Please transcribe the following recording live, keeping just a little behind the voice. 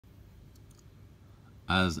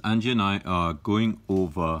as Angie and I are going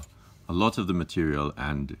over a lot of the material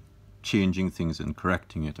and changing things and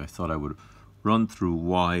correcting it, I thought I would run through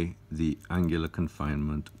why the angular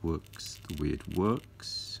confinement works the way it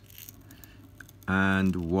works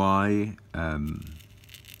and why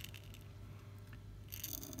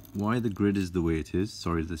the grid is the way it is.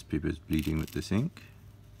 Sorry, this paper is bleeding with this ink.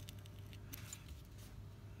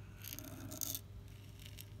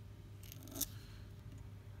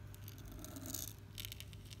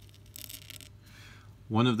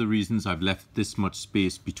 One of the reasons I've left this much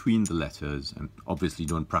space between the letters, and obviously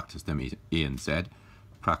don't practice them A and Z,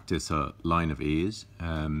 practice a line of A's,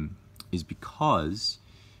 is because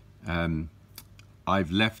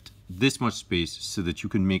I've left this much space so that you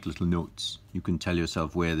can make little notes. You can tell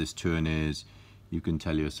yourself where this turn is, you can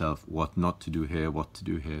tell yourself what not to do here, what to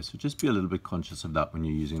do here. So just be a little bit conscious of that when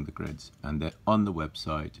you're using the grids. And they're on the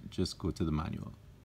website, just go to the manual.